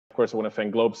course, I want to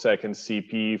thank GLOBSEC and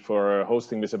CEE for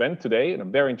hosting this event today, and a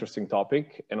very interesting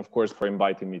topic, and of course, for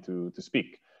inviting me to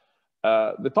speak.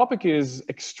 The topic is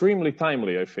extremely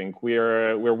timely, I think.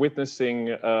 We're witnessing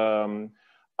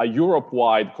a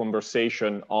Europe-wide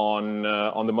conversation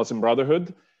on the Muslim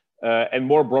Brotherhood, and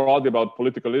more broadly about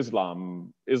political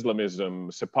Islam,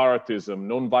 Islamism, separatism,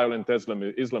 non-violent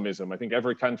Islamism. I think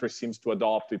every country seems to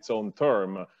adopt its own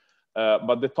term.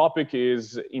 But the topic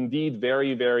is indeed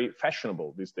very, very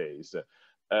fashionable these days.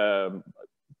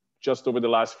 Just over the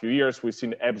last few years, we've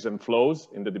seen ebbs and flows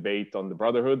in the debate on the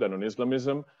Brotherhood and on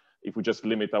Islamism. If we just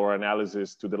limit our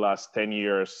analysis to the last 10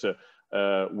 years,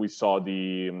 we saw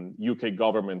the UK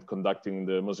government conducting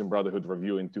the Muslim Brotherhood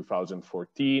review in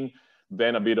 2014,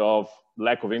 then a bit of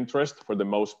lack of interest for the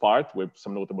most part, with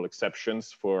some notable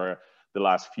exceptions for the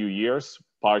last few years,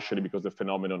 partially because the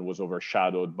phenomenon was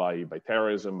overshadowed by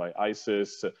terrorism, by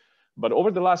ISIS. But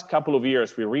over the last couple of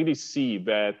years, we really see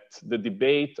that the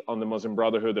debate on the Muslim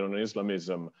Brotherhood and on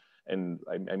Islamism, and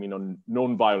I mean on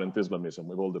non-violent Islamism,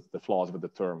 with all the flaws that the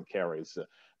term carries,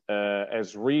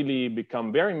 has really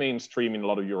become very mainstream in a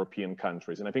lot of European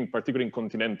countries. And I think particularly in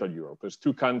continental Europe, there's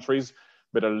two countries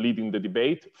that are leading the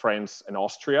debate, France and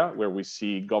Austria, where we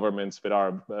see governments that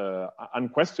are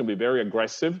unquestionably very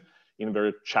aggressive in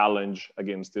their challenge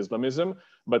against Islamism.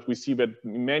 But we see that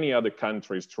in many other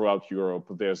countries throughout Europe,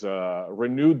 there's a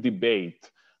renewed debate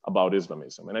about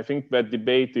Islamism. And I think that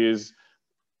debate is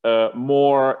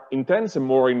more intense and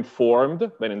more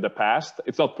informed than in the past.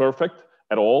 It's not perfect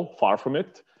at all, far from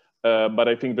it. But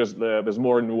I think there's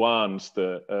more nuanced,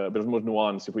 there's more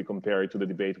nuance if we compare it to the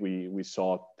debate we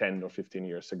saw 10 or 15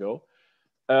 years ago.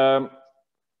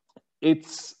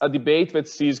 It's a debate that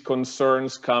sees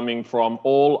concerns coming from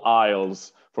all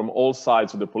aisles, from all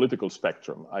sides of the political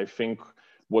spectrum. I think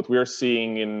what we're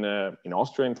seeing in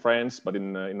Austria and France, but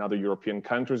in other European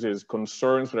countries, is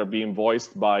concerns that are being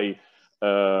voiced by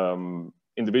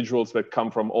individuals that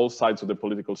come from all sides of the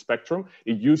political spectrum.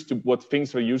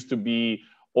 Things that used to be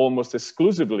almost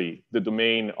exclusively the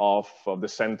domain of the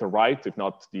center right, if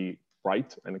not the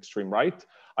right and extreme right,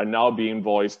 are now being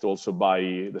voiced also by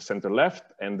the center left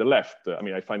and the left. I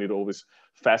mean, I find it always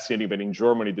fascinating that in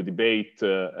Germany, the debate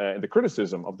and the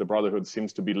criticism of the Brotherhood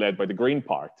seems to be led by the Green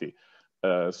Party.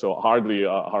 So hardly a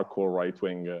hardcore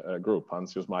right-wing group.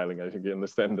 Hans, you're smiling, I think you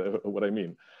understand what I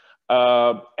mean.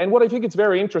 And what I think is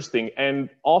very interesting, and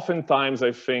oftentimes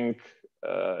I think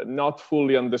not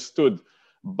fully understood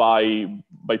by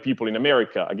people in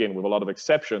America, again, with a lot of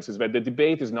exceptions, is that the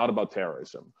debate is not about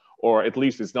terrorism, or at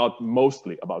least it's not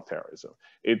mostly about terrorism.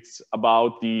 It's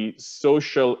about the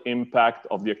social impact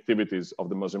of the activities of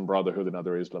the Muslim Brotherhood and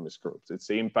other Islamist groups. It's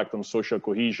the impact on social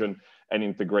cohesion and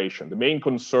integration. The main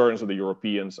concerns of the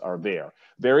Europeans are there.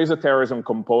 There is a terrorism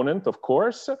component, of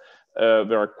course.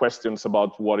 There are questions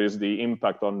about what is the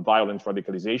impact on violent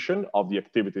radicalization of the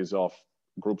activities of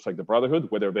groups like the Brotherhood,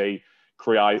 whether they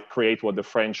create what the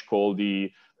French call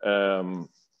the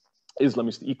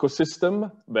Islamist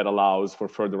ecosystem that allows for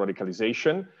further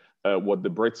radicalization, what the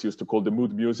Brits used to call the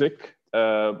mood music.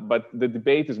 But the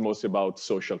debate is mostly about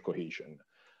social cohesion.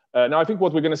 Now, I think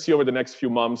what we're going to see over the next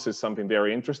few months is something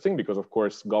very interesting because, of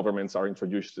course, governments are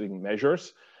introducing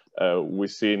measures. We've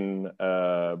seen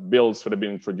bills that have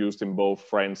been introduced in both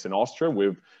France and Austria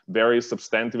with very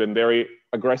substantive and very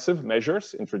aggressive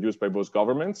measures introduced by both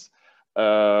governments.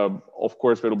 Of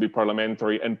course, there will be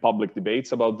parliamentary and public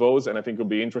debates about those, and I think it'll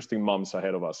be interesting months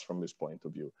ahead of us from this point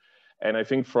of view. And I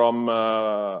think from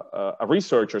a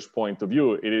researcher's point of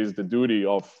view, it is the duty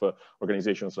of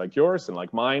organizations like yours and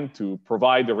like mine to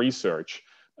provide the research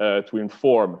to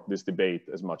inform this debate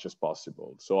as much as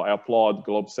possible. So I applaud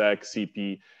GLOBSEC,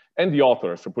 CEE, and the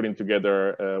authors for putting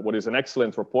together what is an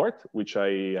excellent report, which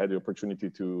I had the opportunity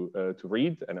to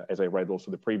read, and as I read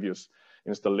also the previous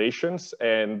installations.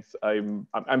 And I'm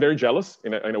very jealous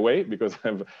in a way because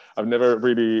I've never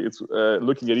really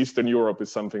looking at Eastern Europe is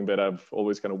something that I've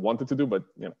always kind of wanted to do, but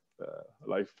you know,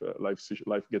 life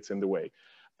gets in the way.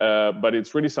 But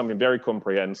it's really something very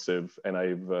comprehensive, and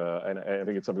I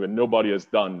think it's something that nobody has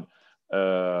done,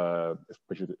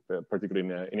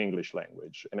 particularly in English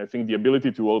language. And I think the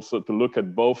ability to also look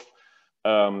at both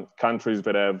countries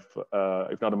that have,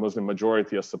 if not a Muslim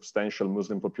majority, a substantial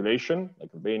Muslim population,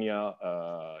 like Albania,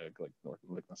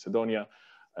 like Macedonia,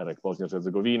 like Bosnia and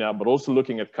Herzegovina, but also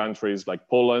looking at countries like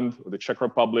Poland or the Czech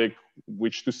Republic,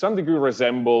 which to some degree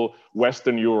resemble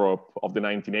Western Europe of the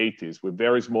 1980s, with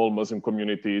very small Muslim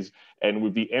communities and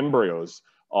with the embryos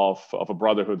of a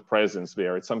brotherhood presence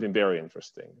there. It's something very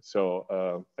interesting.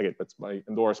 So again, that's my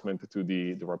endorsement to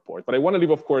the report. But I want to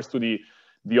leave, of course, to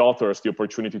the authors the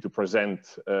opportunity to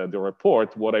present the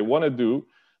report. What I want to do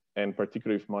and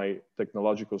particularly if my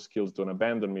technological skills don't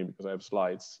abandon me because I have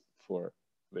slides for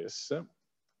this,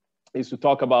 is to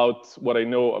talk about what I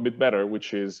know a bit better,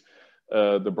 which is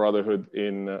the Brotherhood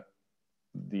in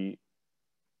the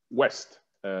West.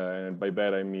 And by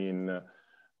that, I mean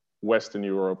Western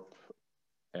Europe,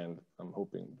 and I'm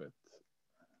hoping that,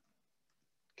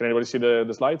 can anybody see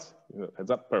the slides? Heads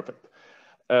up, perfect.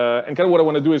 And kind of what I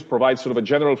want to do is provide sort of a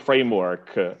general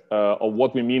framework of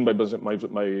what we mean by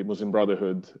my Muslim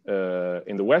Brotherhood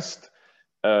in the West,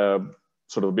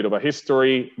 sort of a bit of a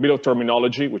history, a bit of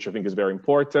terminology, which I think is very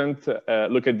important,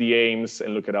 look at the aims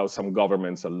and look at how some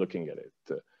governments are looking at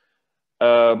it.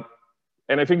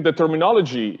 And I think the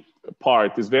terminology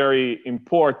part is very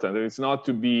important. It's not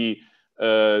to be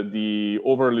the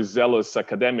overly zealous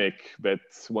academic that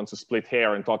wants to split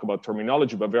hair and talk about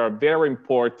terminology, but there are very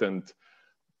important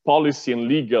policy and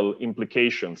legal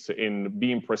implications in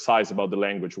being precise about the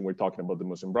language when we're talking about the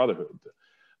Muslim Brotherhood.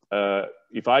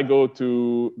 If I go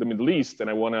to the Middle East and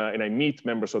I meet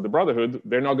members of the Brotherhood,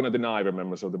 they're not going to deny they're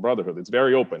members of the Brotherhood. It's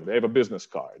very open. They have a business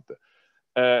card.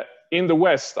 In the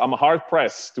West, I'm hard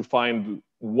pressed to find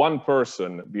one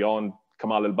person beyond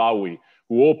Kamal al-Bawi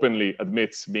who openly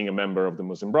admits being a member of the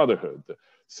Muslim Brotherhood.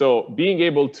 So being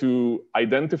able to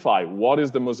identify what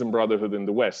is the Muslim Brotherhood in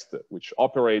the West, which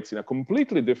operates in a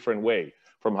completely different way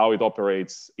from how it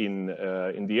operates in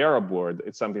the Arab world,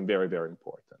 it's something very, very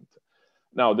important.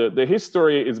 Now, the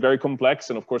history is very complex,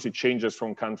 and of course it changes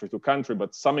from country to country,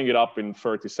 but summing it up in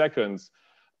 30 seconds,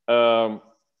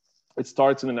 it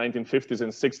starts in the 1950s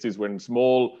and 60s when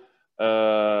small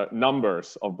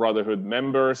numbers of Brotherhood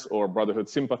members or Brotherhood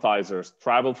sympathizers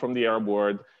traveled from the Arab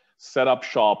world, set up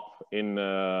shop in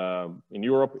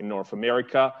Europe, in North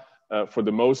America, for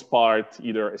the most part,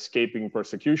 either escaping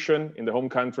persecution in the home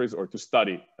countries or to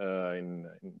study in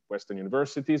Western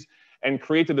universities, and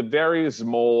created a very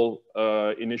small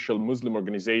initial Muslim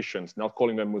organizations, not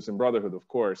calling them Muslim Brotherhood, of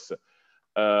course,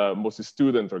 mostly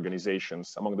student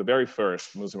organizations, among the very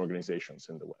first Muslim organizations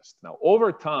in the West. Now,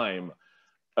 over time,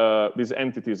 these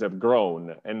entities have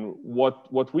grown, and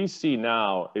what we see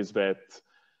now is that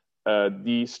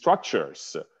the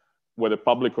structures, whether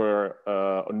public or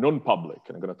non-public,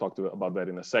 and I'm going to talk about that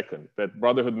in a second, that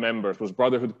Brotherhood members, those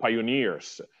Brotherhood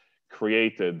pioneers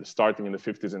created starting in the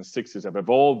 50s and 60s, have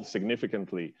evolved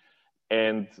significantly,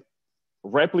 and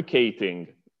replicating,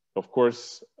 of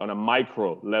course, on a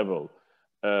micro level,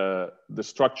 the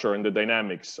structure and the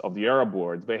dynamics of the Arab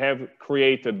world. They have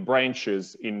created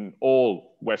branches in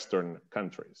all Western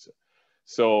countries.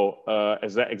 So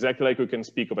exactly like we can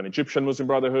speak of an Egyptian Muslim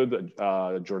Brotherhood,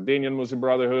 a Jordanian Muslim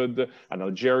Brotherhood, an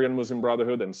Algerian Muslim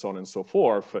Brotherhood, and so on and so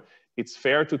forth, it's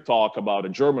fair to talk about a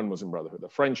German Muslim Brotherhood, a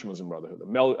French Muslim Brotherhood,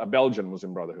 a Belgian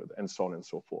Muslim Brotherhood, and so on and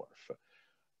so forth.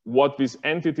 What these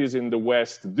entities in the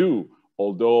West do,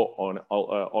 although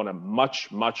on a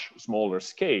much, much smaller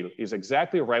scale, is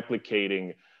exactly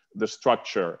replicating the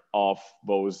structure of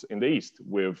those in the East,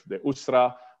 with the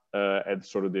Usra, at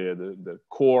sort of the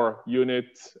core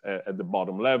unit at the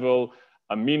bottom level,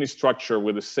 a mini structure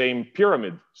with the same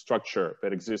pyramid structure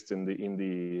that exists in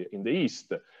the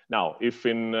East. Now, if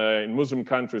in Muslim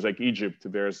countries like Egypt,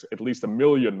 there's at least 1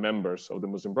 million members of the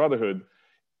Muslim Brotherhood,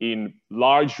 in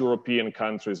large European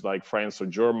countries like France or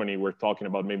Germany, we're talking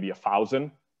about maybe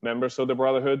 1,000 members of the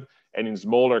Brotherhood. And in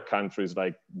smaller countries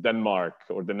like Denmark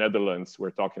or the Netherlands, we're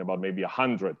talking about maybe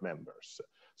 100 members.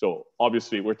 So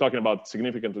obviously, we're talking about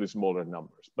significantly smaller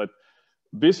numbers. But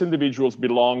these individuals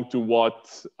belong to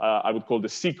what I would call the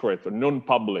secret or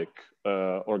non-public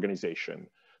organization.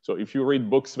 So if you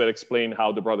read books that explain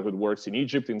how the Brotherhood works in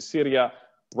Egypt, in Syria,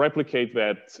 replicate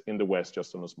that in the West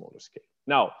just on a smaller scale.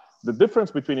 Now, the difference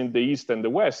between the East and the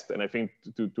West, and I think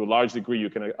to a large degree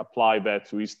you can apply that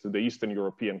to the Eastern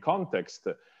European context,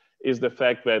 is the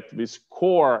fact that this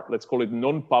core, let's call it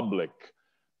non-public,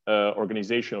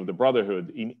 organization of the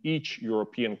Brotherhood in each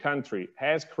European country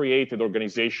has created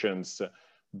organizations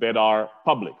that are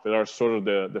public, that are sort of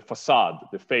the facade,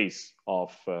 the face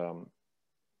of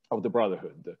the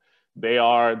Brotherhood. They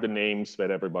are the names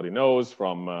that everybody knows,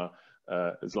 from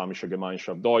Islamische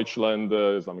Gemeinschaft Deutschland,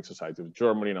 Islamic Society of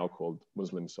Germany, now called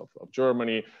Muslims of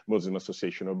Germany, Muslim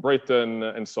Association of Britain,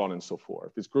 and so on and so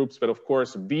forth. These groups that, of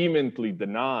course, vehemently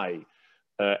deny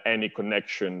any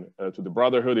connection to the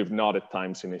Brotherhood, if not at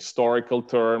times in historical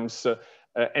terms.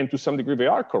 And to some degree, they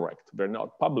are correct. They're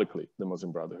not publicly the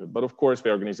Muslim Brotherhood. But of course, the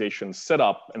organization set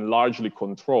up and largely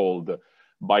controlled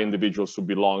by individuals who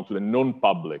belong to the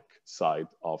non-public side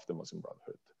of the Muslim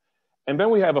Brotherhood. And then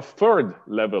we have a third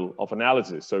level of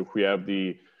analysis. So if we have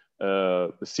the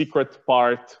secret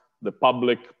part, the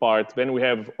public part, then we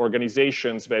have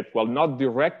organizations that, while not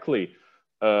directly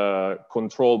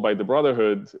controlled by the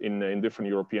Brotherhood in different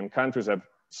European countries have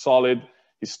solid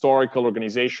historical,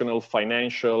 organizational,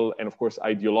 financial, and of course,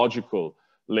 ideological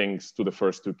links to the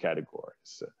first two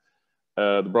categories.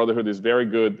 The Brotherhood is very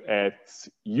good at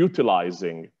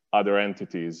utilizing other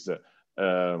entities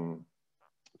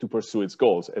to pursue its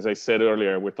goals. As I said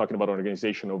earlier, we're talking about an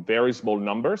organization of very small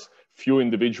numbers, few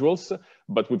individuals,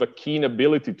 but with a keen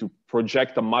ability to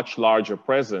project a much larger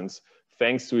presence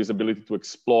thanks to his ability to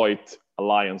exploit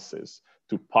alliances,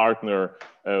 to partner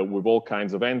with all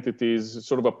kinds of entities,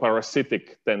 sort of a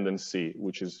parasitic tendency,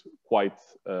 which is quite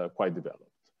developed.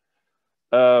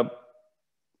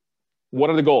 What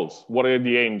are the goals? What are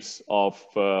the aims of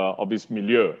this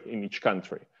milieu in each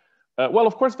country? Well,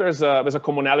 of course, there's a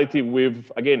commonality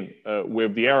with, again,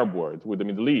 with the Arab world, with the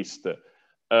Middle East.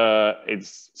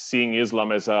 It's seeing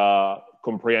Islam as a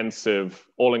comprehensive,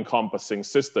 all-encompassing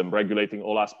system, regulating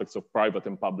all aspects of private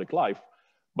and public life.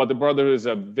 But the Brotherhood is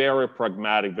a very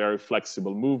pragmatic, very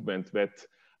flexible movement that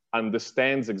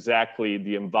understands exactly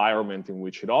the environment in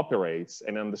which it operates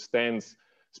and understands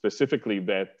specifically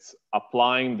that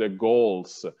applying the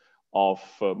goals of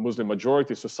Muslim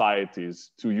majority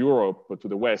societies to Europe, to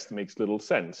the West, makes little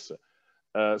sense.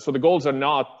 So the goals are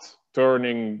not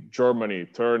turning Germany,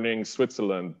 turning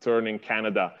Switzerland, turning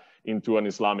Canada into an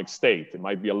Islamic state. It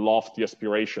might be a lofty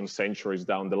aspiration centuries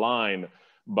down the line,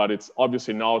 but it's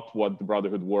obviously not what the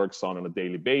Brotherhood works on a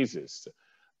daily basis.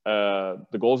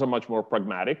 The goals are much more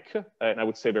pragmatic, and I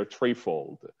would say they're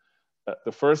threefold.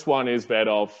 The first one is that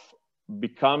of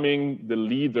becoming the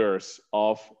leaders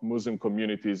of Muslim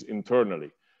communities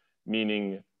internally,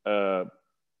 meaning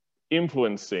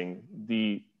influencing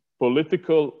the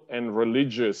political and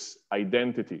religious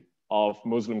identity of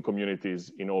Muslim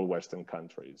communities in all Western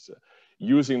countries,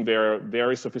 using their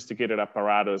very sophisticated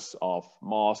apparatus of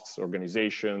mosques,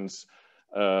 organizations,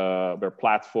 their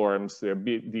platforms.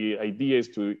 The idea is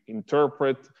to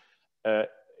interpret, to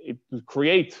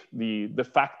create the de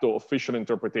facto official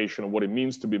interpretation of what it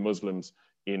means to be Muslims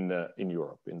in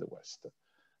Europe, in the West.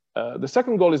 The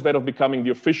second goal is that of becoming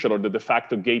the official or the de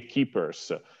facto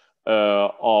gatekeepers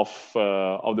of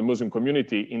the Muslim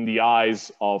community in the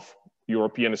eyes of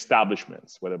European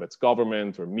establishments, whether that's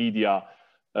government or media,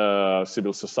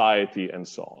 civil society, and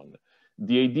so on.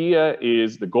 The idea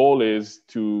is, the goal is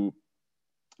to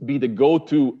be the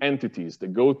go-to entities, the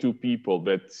go-to people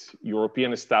that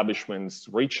European establishments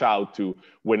reach out to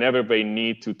whenever they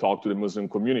need to talk to the Muslim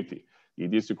community. The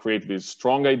idea is to create this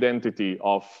strong identity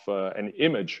of an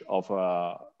image of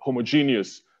a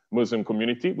homogeneous Muslim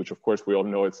community, which of course we all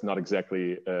know it's not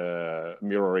exactly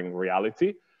mirroring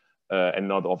reality, and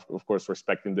not of course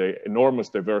respecting the enormous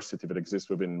diversity that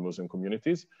exists within Muslim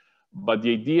communities. But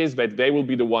the idea is that they will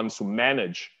be the ones who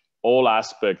manage all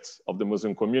aspects of the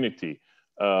Muslim community,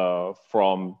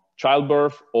 from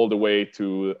childbirth all the way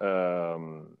to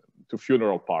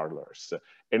funeral parlors.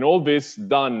 And all this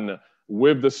done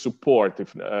with the support,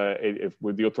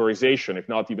 with the authorization, if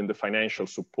not even the financial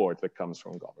support that comes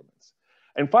from governments.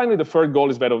 And finally, the third goal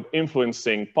is that of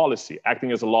influencing policy,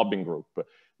 acting as a lobbying group,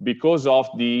 because of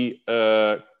the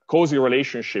cozy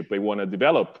relationship they want to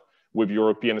develop with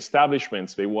European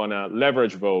establishments. They want to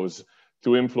leverage those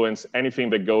to influence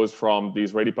anything that goes from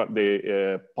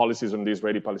the policies on the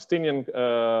Israeli-Palestinian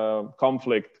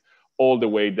conflict all the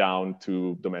way down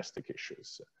to domestic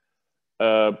issues.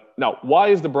 Now, why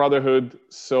is the Brotherhood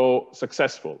so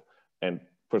successful? And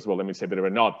first of all, let me say that they're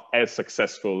not as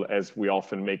successful as we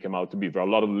often make them out to be. There are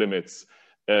a lot of limits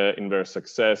in their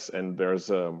success, and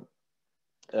there's a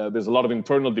lot of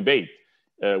internal debate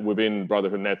within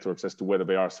Brotherhood networks as to whether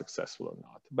they are successful or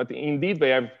not. But indeed, they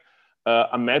have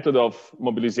a method of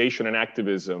mobilization and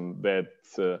activism that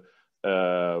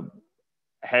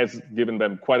has given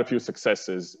them quite a few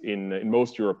successes in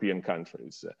most European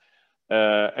countries.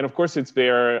 And of course, it's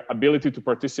their ability to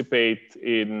participate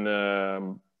in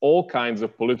all kinds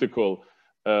of political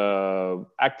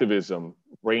activism,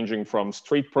 ranging from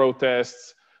street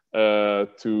protests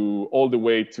to all the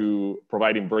way to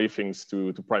providing briefings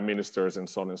to prime ministers and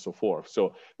so on and so forth.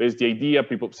 So there's the idea,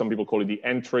 some people call it the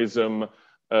entrism,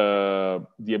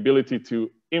 the ability to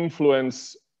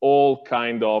influence all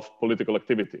kind of political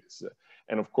activities.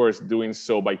 And of course, doing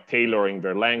so by tailoring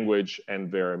their language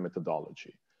and their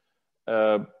methodology.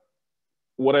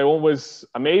 What I always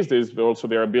amazed is also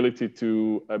their ability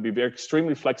to be very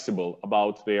extremely flexible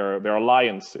about their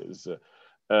alliances.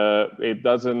 It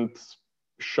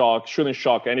shouldn't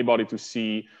shock anybody to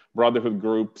see Brotherhood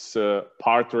groups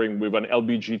partnering with an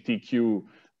LGBTQ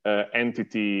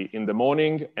entity in the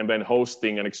morning and then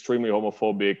hosting an extremely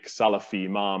homophobic Salafi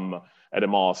imam at a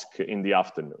mosque in the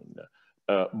afternoon.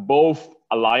 Both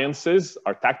alliances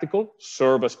are tactical,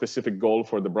 serve a specific goal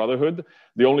for the Brotherhood.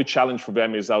 The only challenge for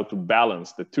them is how to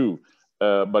balance the two.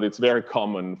 But it's very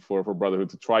common for Brotherhood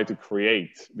to try to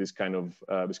create this kind of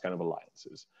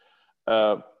alliances.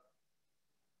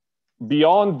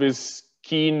 Beyond these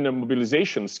keen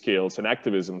mobilization skills and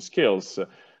activism skills,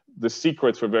 the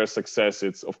secret for their success,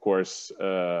 it's of course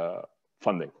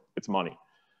funding, it's money.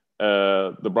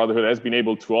 The Brotherhood has been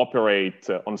able to operate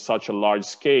on such a large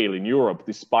scale in Europe,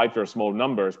 despite their small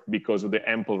numbers, because of the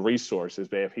ample resources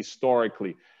they have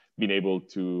historically been able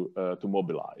to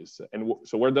mobilize. And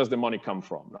so where does the money come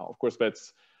from? Now, of course,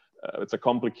 it's a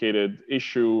complicated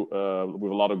issue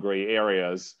with a lot of gray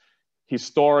areas.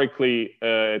 Historically,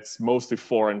 it's mostly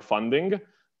foreign funding,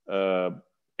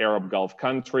 Arab Gulf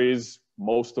countries,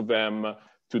 most of them.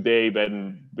 Today,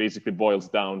 then basically boils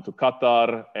down to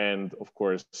Qatar, and of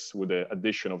course, with the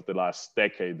addition of the last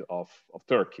decade of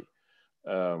Turkey.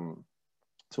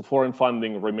 So foreign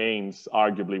funding remains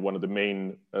arguably one of the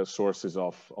main sources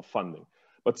of funding.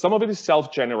 But some of it is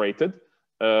self-generated.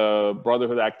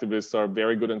 Brotherhood activists are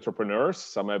very good entrepreneurs.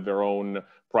 Some have their own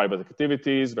private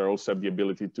activities. They also have the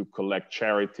ability to collect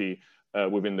charity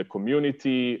within the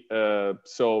community.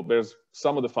 So there's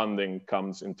some of the funding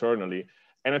comes internally.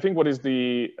 And I think what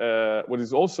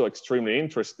is also extremely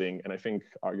interesting, and I think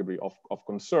arguably of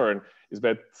concern, is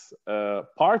that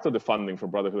part of the funding for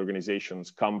Brotherhood organizations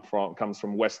comes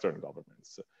from Western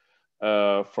governments,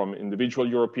 from individual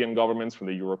European governments, from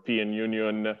the European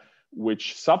Union,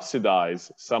 which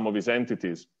subsidize some of these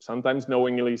entities, sometimes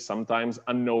knowingly, sometimes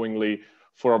unknowingly,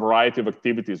 for a variety of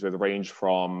activities that range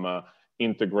from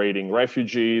integrating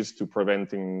refugees to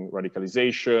preventing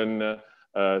radicalization,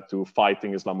 to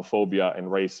fighting Islamophobia and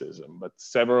racism. But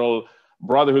several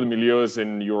Brotherhood milieus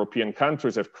in European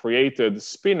countries have created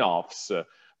spin-offs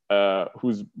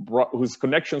whose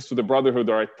connections to the Brotherhood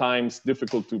are at times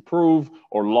difficult to prove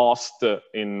or lost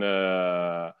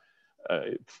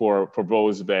for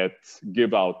those that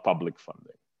give out public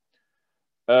funding.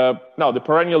 Now, the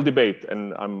perennial debate,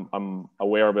 and I'm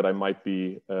aware that I might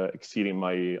be exceeding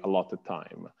my allotted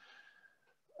time.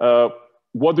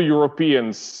 What do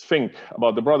Europeans think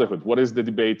about the Brotherhood? What is the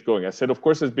debate going? I said, of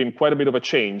course, there's been quite a bit of a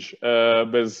change.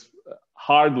 There's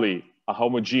hardly a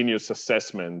homogeneous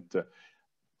assessment.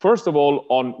 First of all,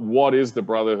 on what is the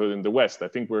Brotherhood in the West. I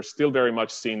think we're still very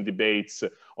much seeing debates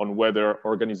on whether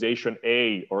organization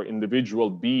A or individual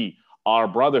B are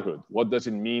Brotherhood. What does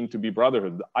it mean to be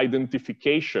Brotherhood? The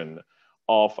identification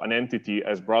of an entity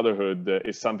as Brotherhood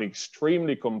is something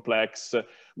extremely complex,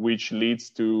 which leads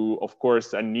to, of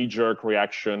course, a knee-jerk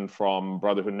reaction from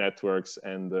Brotherhood networks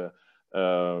and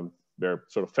their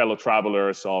sort of fellow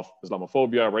travelers of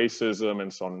Islamophobia, racism,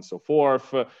 and so on and so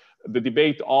forth. The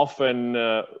debate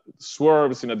often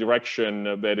swerves in a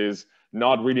direction that is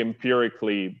not really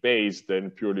empirically based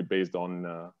and purely based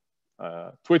on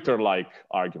Twitter-like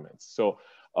arguments. So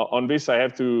on this, I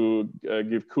have to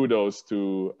give kudos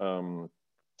to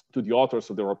the authors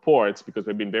of the reports, because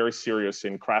they've been very serious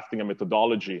in crafting a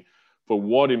methodology for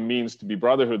what it means to be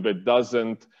Brotherhood, but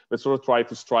sort of try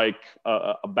to strike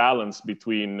a balance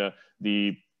between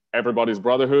the everybody's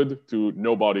Brotherhood to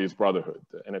nobody's Brotherhood.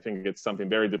 And I think it's something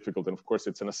very difficult. And of course,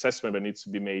 it's an assessment that needs to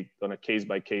be made on a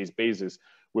case-by-case basis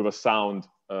with a sound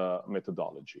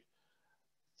methodology.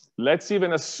 Let's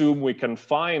even assume we can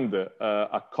find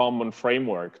a common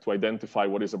framework to identify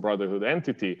what is a Brotherhood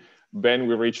entity. Then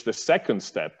we reach the second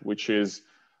step, which is,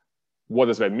 what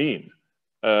does that mean?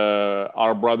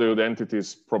 Are Brotherhood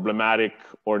entities problematic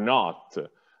or not?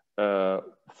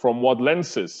 From what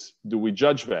lenses do we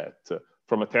judge that?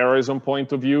 From a terrorism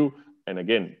point of view, and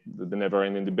again, the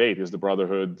never-ending debate, is the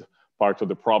Brotherhood part of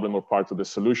the problem or part of the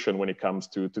solution when it comes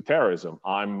to terrorism?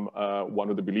 I'm one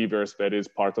of the believers that is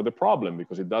part of the problem,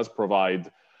 because it does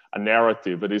provide a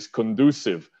narrative that is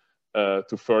conducive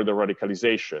to further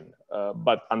radicalization.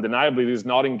 But undeniably, it is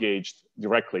not engaged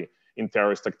directly in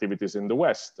terrorist activities in the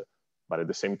West. But at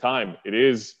the same time, it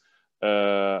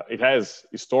has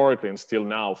historically and still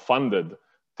now funded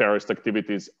terrorist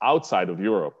activities outside of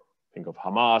Europe. Think of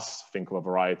Hamas, think of a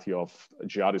variety of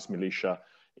jihadist militia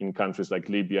in countries like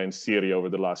Libya and Syria over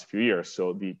the last few years.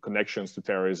 So the connections to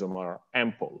terrorism are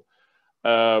ample.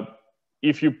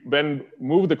 If you then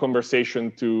move the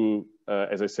conversation to,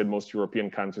 as I said, most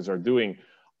European countries are doing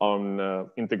on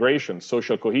integration,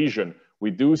 social cohesion,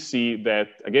 we do see that,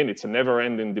 again, it's a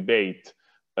never-ending debate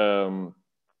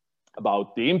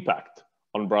about the impact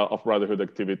of Brotherhood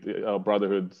activity,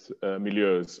 Brotherhood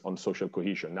milieus on social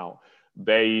cohesion. Now,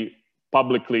 they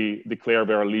publicly declare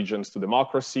their allegiance to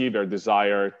democracy, their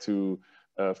desire to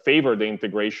favor the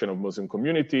integration of Muslim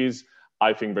communities.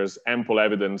 I think there's ample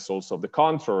evidence also of the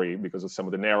contrary because of some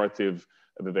of the narrative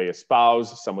that they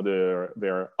espouse, some of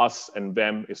their us and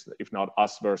them, if not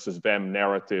us versus them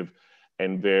narrative,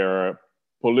 and their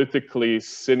politically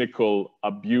cynical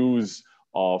abuse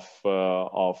of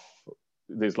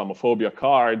the Islamophobia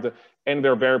card, and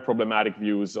their very problematic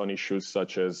views on issues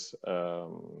such as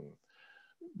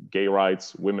gay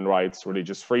rights, women's rights,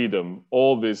 religious freedom.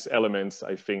 All these elements,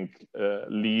 I think,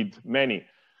 lead many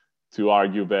to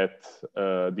argue that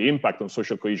the impact on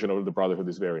social cohesion of the Brotherhood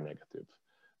is very negative.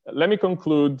 Let me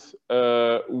conclude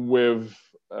with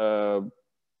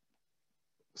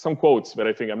some quotes that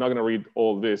I think, I'm not going to read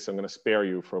all this, I'm going to spare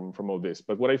you from all this.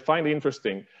 But what I find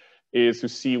interesting is to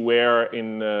see where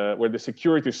the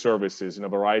security services in a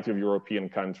variety of European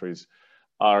countries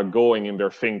are going in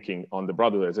their thinking on the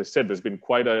Brotherhood. As I said, there's been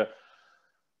quite a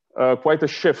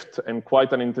shift and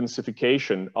quite an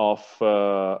intensification of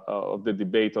the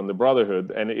debate on the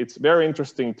Brotherhood. And it's very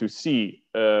interesting to see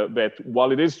that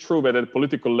while it is true that at a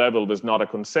political level there's not a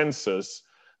consensus,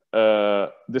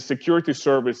 the security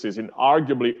services in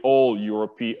arguably all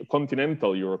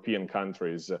continental European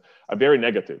countries are very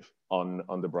negative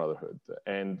on the Brotherhood.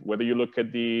 And whether you look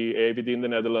at the AVD in the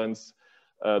Netherlands,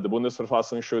 the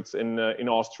Bundesverfassungsschutz in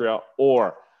Austria,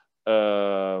 or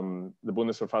the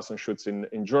Bundesverfassungsschutz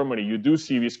in Germany, you do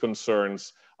see these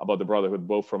concerns about the Brotherhood,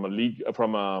 both from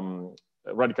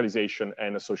radicalization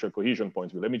and a social cohesion point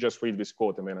of view. Let me just read this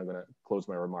quote, and then I'm going to close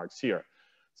my remarks here.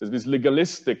 It says, these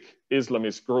legalistic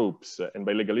Islamist groups, and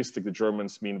by legalistic, the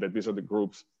Germans mean that these are the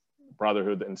groups,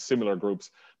 Brotherhood and similar groups,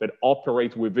 that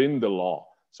operate within the law.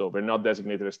 So they're not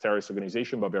designated as terrorist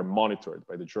organization, but they're monitored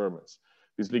by the Germans.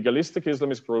 These legalistic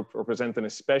Islamist groups represent an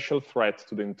especial threat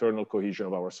to the internal cohesion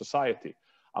of our society.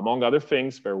 Among other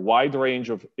things, their wide range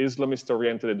of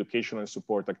Islamist-oriented education and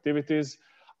support activities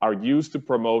are used to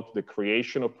promote the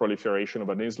creation or proliferation of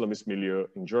an Islamist milieu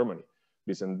in Germany.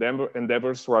 These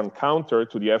endeavors run counter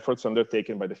to the efforts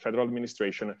undertaken by the federal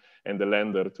administration and the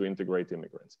Länder to integrate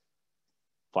immigrants.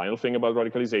 Final thing about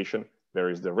radicalization, there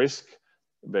is the risk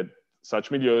that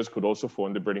such milieus could also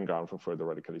form the breeding ground for further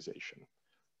radicalization.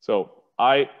 So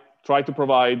I try to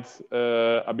provide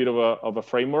a bit of a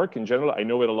framework in general. I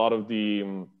know that a lot of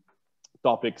the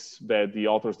topics that the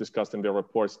authors discussed in their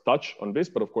reports touch on this,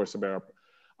 but of course they're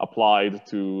applied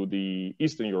to the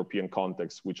Eastern European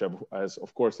context, which has,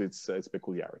 of course, its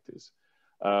peculiarities.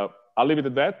 I'll leave it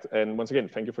at that. And once again,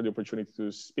 thank you for the opportunity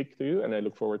to speak to you. And I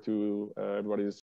look forward to everybody's